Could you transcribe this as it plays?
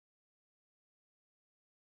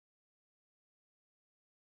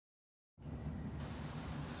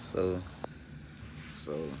So,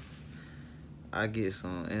 so I get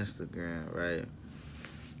on Instagram, right?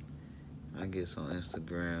 I get on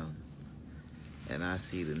Instagram and I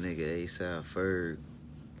see the nigga ASAP Ferg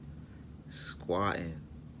squatting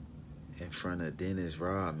in front of Dennis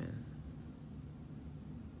Rodman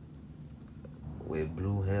with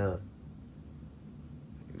blue hair.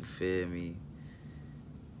 You feel me?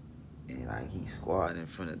 And like he squatting in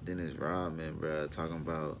front of Dennis Rodman, bruh, talking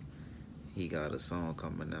about he got a song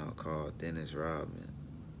coming out called Dennis Rodman.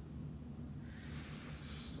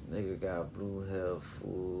 Nigga got blue hair,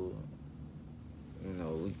 fool. You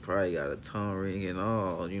know, we probably got a tongue ring and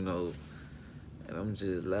all, you know. And I'm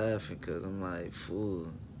just laughing because I'm like, fool.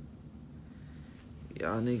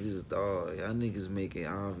 Y'all niggas, dog. Y'all niggas make it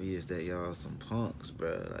obvious that y'all some punks,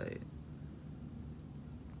 bruh.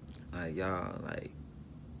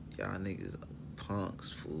 Y'all niggas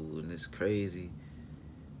punks, fool. And it's crazy.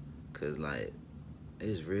 Cause, like,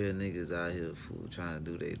 it's real niggas out here, fool, trying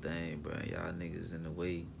to do their thing, bruh. Y'all niggas in the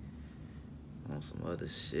way on some other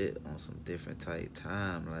shit, on some different type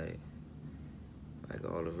time, like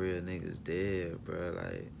all the real niggas dead, bro.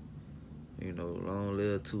 Like, you know, long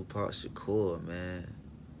live Tupac Shakur, man.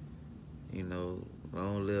 You know,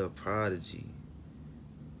 long live Prodigy,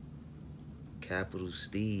 Capital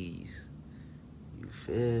Steez. You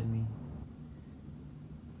feel me?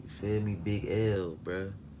 You feel me? Big L,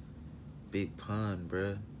 bro. Big Pun,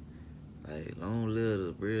 bro. Like, long live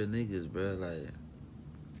the real niggas, bro. Like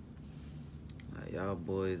y'all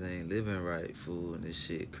boys ain't living right, fool, and this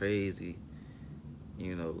shit crazy,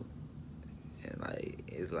 you know. And like,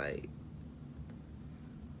 it's like,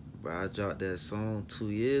 bro, I dropped that song 2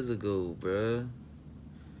 years ago, bro,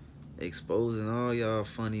 exposing all y'all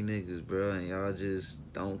funny niggas, bro, and y'all just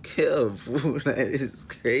don't care, fool. Like, it's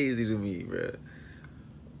crazy to me, bro.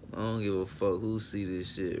 I don't give a fuck who see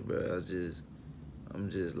this shit, bro. I'm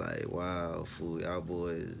just like, wow, fool, y'all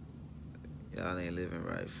boys, y'all ain't living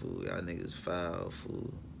right, fool. Y'all niggas foul,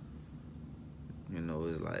 fool. You know,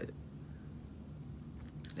 it's like,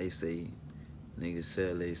 they say niggas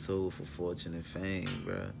sell their soul for fortune and fame,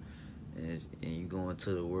 bruh. And you going to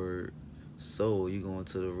the word soul, you going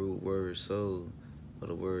to the root word soul. Or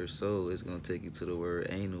the word soul, it's gonna take you to the word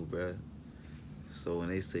anal, bruh. So when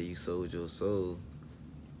they say you sold your soul,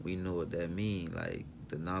 we know what that mean. Like,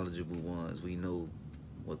 the knowledgeable ones, we know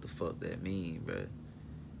what the fuck that mean, bruh.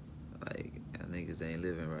 Like, y'all niggas ain't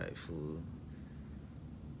living right, fool.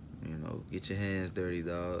 You know, get your hands dirty,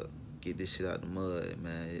 dog. Get this shit out the mud,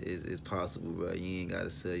 man. It's possible, bro. You ain't gotta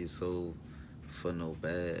sell your soul for no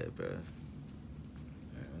bad, bro.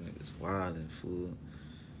 Man, niggas wildin', fool.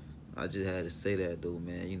 I just had to say that, though,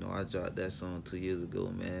 man. You know, I dropped that song 2 years ago,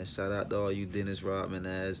 man. Shout out to all you Dennis Rodman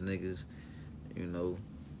ass niggas. You know,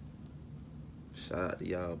 shout out to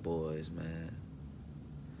y'all boys, man.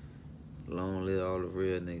 Long live all the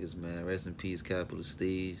real niggas, man. Rest in peace, Capital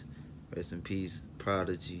Steez. Rest in peace,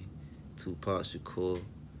 Prodigy, Tupac Shakur,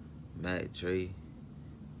 Mac Dre. You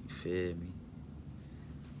feel me?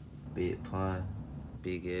 Big Pun,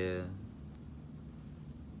 Big L.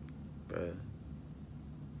 Bruh.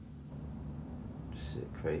 Shit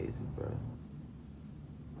crazy, bruh.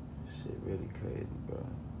 Shit really crazy, bruh.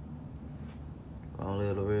 Long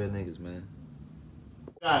live the real niggas, man.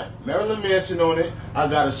 I got Marilyn Manson on it. I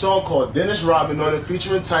got a song called Dennis Rodman on it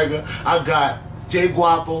featuring Tiger. I got Jay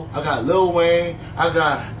Guapo. I got Lil Wayne. I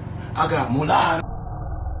got Mulatto.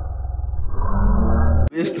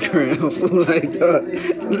 Instagram, fool, like that.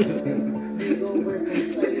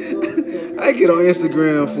 I get on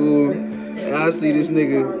Instagram, fool, and I see this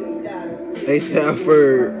nigga ASAP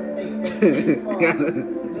Ferg.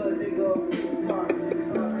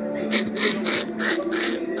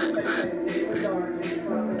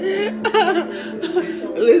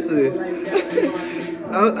 Listen,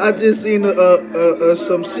 I just seen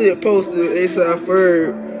some shit posted ASAP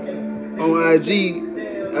Ferg on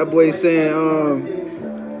IG. That boy saying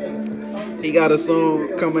he got a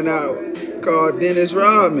song coming out called Dennis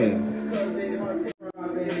Rodman.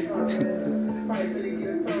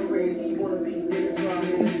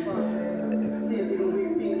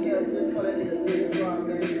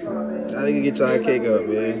 I need to get y'all cake up,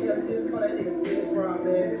 man.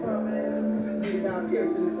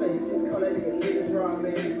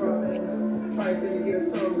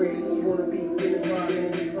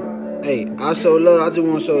 Hey, I show love. I just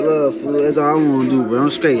want to show love, fool. That's all I want to do, bro. I'm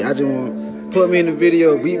straight. I just want to put me in the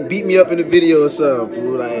video, beat me up in the video or something,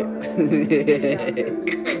 fool. Like,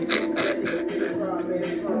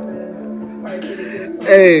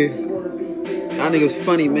 hey, y'all niggas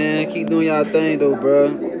funny, man. Keep doing y'all thing, though,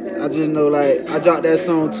 bro. I just know, like, I dropped that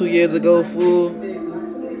song 2 years ago, fool.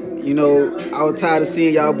 you know, I was tired of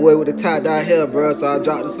seeing y'all boy with the tie-dye hair, bro. So I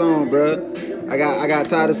dropped the song, bro. I got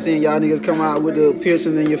tired of seeing y'all niggas come out with the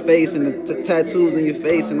piercing in your face and the tattoos in your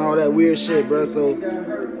face and all that weird shit, bro. So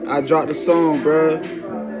I dropped the song, bro.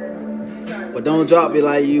 But don't drop it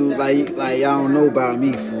like y'all don't know about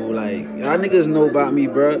me, fool. Like y'all niggas know about me,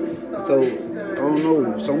 bro. So I don't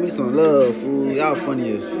know. Show me some love, fool. Y'all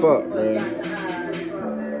funny as fuck, bro.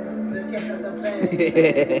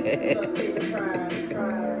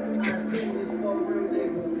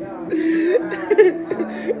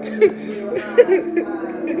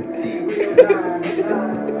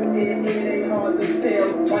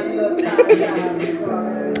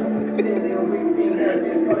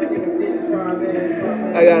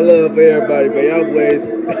 I got love for everybody, but y'all boys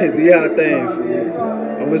do y'all thing,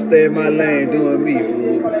 fool. I'ma stay in my lane doing me,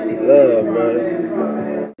 fool. Love, bro.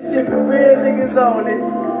 Shit for real niggas on it.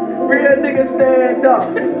 Real niggas stand up.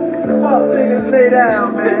 Fuck niggas lay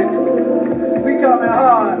down, man. We coming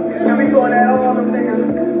hard. And we going at all them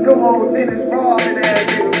niggas. Come on, Dennis Rodman ass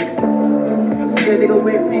nigga. See a nigga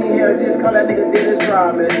with pink hair, just call that nigga Dennis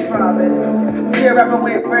Rodman. See a rapper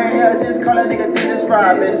with red hair, just call that nigga Dennis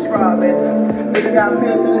Rodman. Nigga got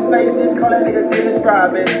pills in his face, just call that nigga Dennis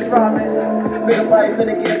Rodman. Nigga probably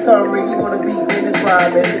finna get a tongue ring, he wanna be Dennis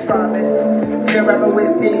Rodman. See a rapper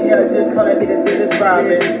with pink hair, just call that nigga Dennis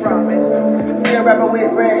Rodman. See a rapper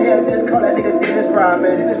with red hair, just call that nigga Dennis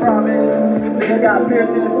Rodman. Nigga got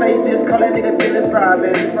pierced in his face, just call that nigga Dennis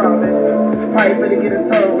Rodman. Probably finna get a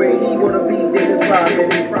tongue ring, he wanna be Dennis Rodman.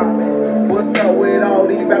 What's up with all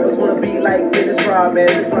these rappers wanna be like Dennis Rodman?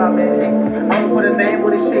 I'ma put a name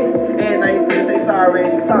on this shit, and I ain't finna say sorry.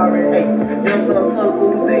 Hey, Young Thug took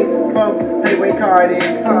Uzi from Playboy Cardi.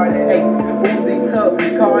 Hey, Uzi took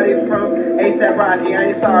Cardi from ASAP Rocky. I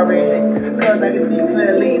ain't sorry, cause I can see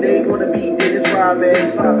clearly they wanna be Dennis Rodman.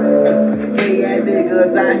 Hey, gay ass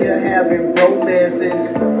niggas out here having romances.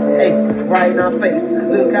 Hey, right in our face,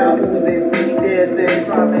 look how Uzi be dancing.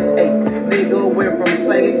 Hey, nigga went from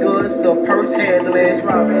slinging guns to purse handling.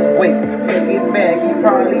 Wait, check his bag, he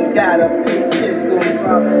probably got a pink pistol.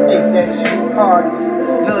 Hey, that shoe cards,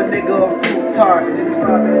 little nigga a fruit tart.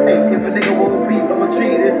 Hey, if a nigga won't beef, I'ma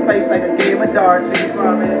treat his face like a game of darts.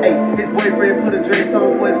 Hey, his boyfriend put a dress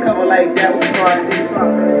on for his cover like that was smart.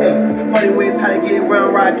 Hey, funny when time to get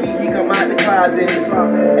around Rocky, he come out the closet.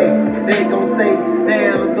 Hey, they gon' say,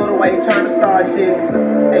 damn, throw the white trying to start shit.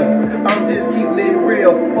 Hey, I'm just keeping it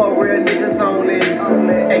real, for real niggas only.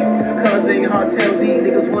 Hey, cause they hard to tell these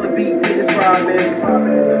niggas wanna be Dennis Rodman.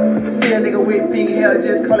 See a nigga with pink hair,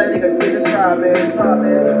 just call that nigga Dennis Rodman.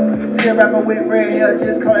 See a rapper with red hair,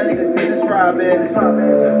 just call that nigga Dennis Rodman.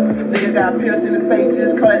 Nigga got pierced in his face,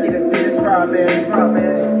 just call that nigga Dennis Rodman.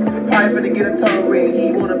 Probably finna get a tongue ring,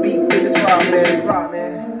 he wanna be Dennis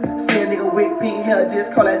Rodman. See a nigga with pink hair,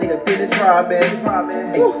 just call that nigga Dennis Rodman.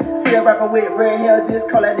 Hey, see a rapper with red hair, just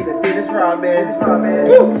call that nigga Dennis Rodman.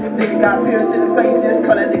 Nigga got pierced in his face, just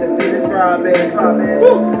call that nigga Dennis Rodman.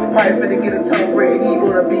 Probably finna get a tongue ring, he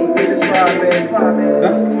wanna be Dennis Rodman.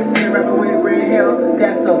 See a rapper with red hair,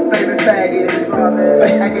 that's a favorite faggot.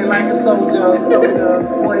 Acting like a soldier,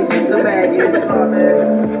 boy, he's a maggot.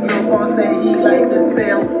 Lil Pump say he like to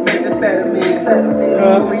sell methamphetamine.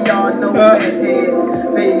 We all know fatheads,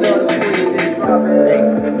 they love to swing.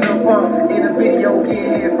 Lil Pump in a video getting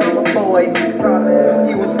head from a boy.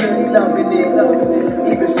 He was really loving it,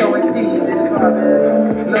 even showing teeth.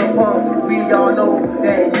 Lil Pump, we all know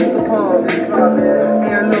that he's a pump.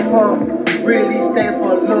 And Lil Pump really stands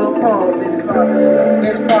for Lil Pump.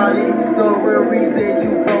 That's probably the real reason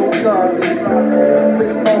you broke up.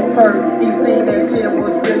 With Smoke Perk, he seen that shit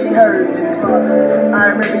was really hurt. I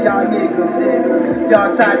remember y'all niggas,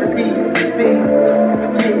 y'all tried to be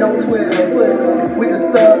getting on Twitter with the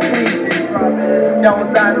sub-tweet. Y'all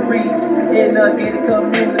was out of reach in the gated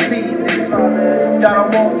community. Y'all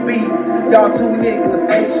don't want beef, y'all two niggas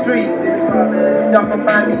ain't street. Y'all from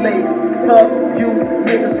Miami Lakes, plus you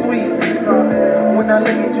niggas sweet. When I look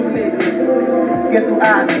at you niggas, guess who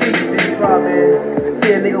I see?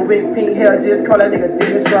 See a nigga with pink hair, just call that nigga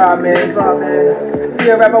Dennis Rodman. See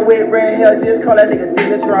a rapper with red hair, just call that nigga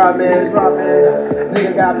Dennis Rodman.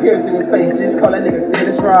 Nigga got pierced in his face, just call that nigga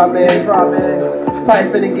Dennis Rodman. Probably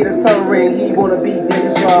finna get a tongue ring, he wanna be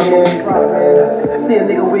Dennis Rodman. See a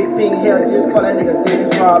nigga with pink hair, just call that nigga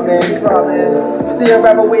Dennis Rodman. See a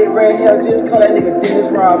rapper with red hair, just call that nigga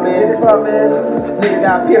Dennis Rodman. Nigga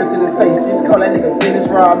got pierced in his face, just call that nigga Dennis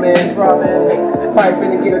Rodman. Probably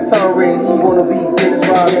finna get a tongue ring, he wanna be Dennis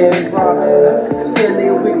Rodman. See a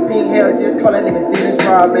nigga with pink hair, just call that nigga Dennis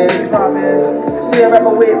Rodman. See a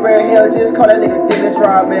rapper with red hair, just call that nigga Dennis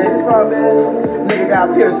Rodman. Nigga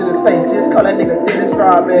got pierced in his face, just call that nigga Dennis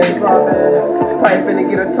Rodman. Probably finna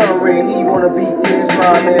get a tongue ring, he wanna be Dennis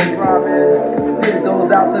Rodman. This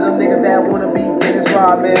goes out to them niggas that wanna be Dennis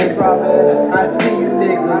Rodman. I see you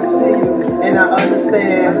niggas, and I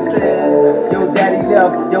understand. Your daddy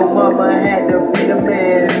left, your mama had to be the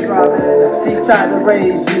man. She tried to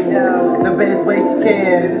raise you the best way she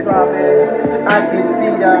can. I can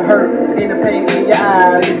see the hurt and the pain in your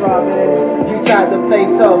eyes. You tried to play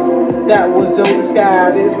tough, that was your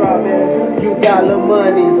disguise. You got a little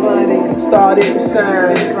money, started to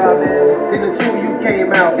shine. Then the two you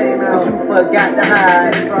came out, cause you forgot to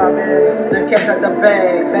hide. The catch out the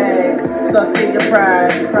bag, suck in your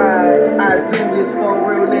pride. I do this for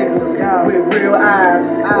real niggas with real eyes.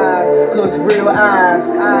 Cause real eyes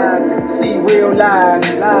see real lies.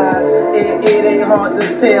 It ain't hard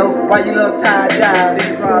to tell why you love tie-dye.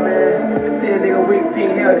 See a nigga with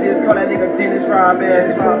pink hair, just call that nigga Dennis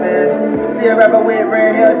Rodman. See a rapper with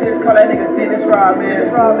red hair, just call that nigga Dennis Rodman.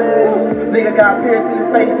 Nigga got pierced in his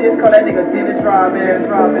face, just call that nigga Dennis Rodman.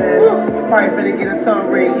 Probably finna get a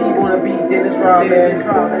tongue ring, he wanna be Dennis Rodman.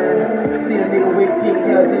 See a nigga with pink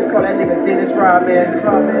hair, just call that nigga Dennis Rodman.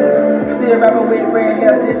 See a rapper with red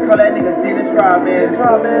hair, just call that nigga Dennis Rodman.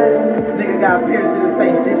 Nigga got pierced in his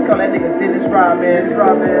face, just call that nigga Dennis Rodman.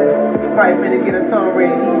 Probably finna get a tongue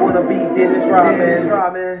ring, he wanna be Dennis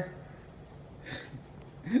Rodman.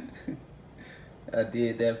 I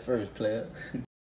did that first, player.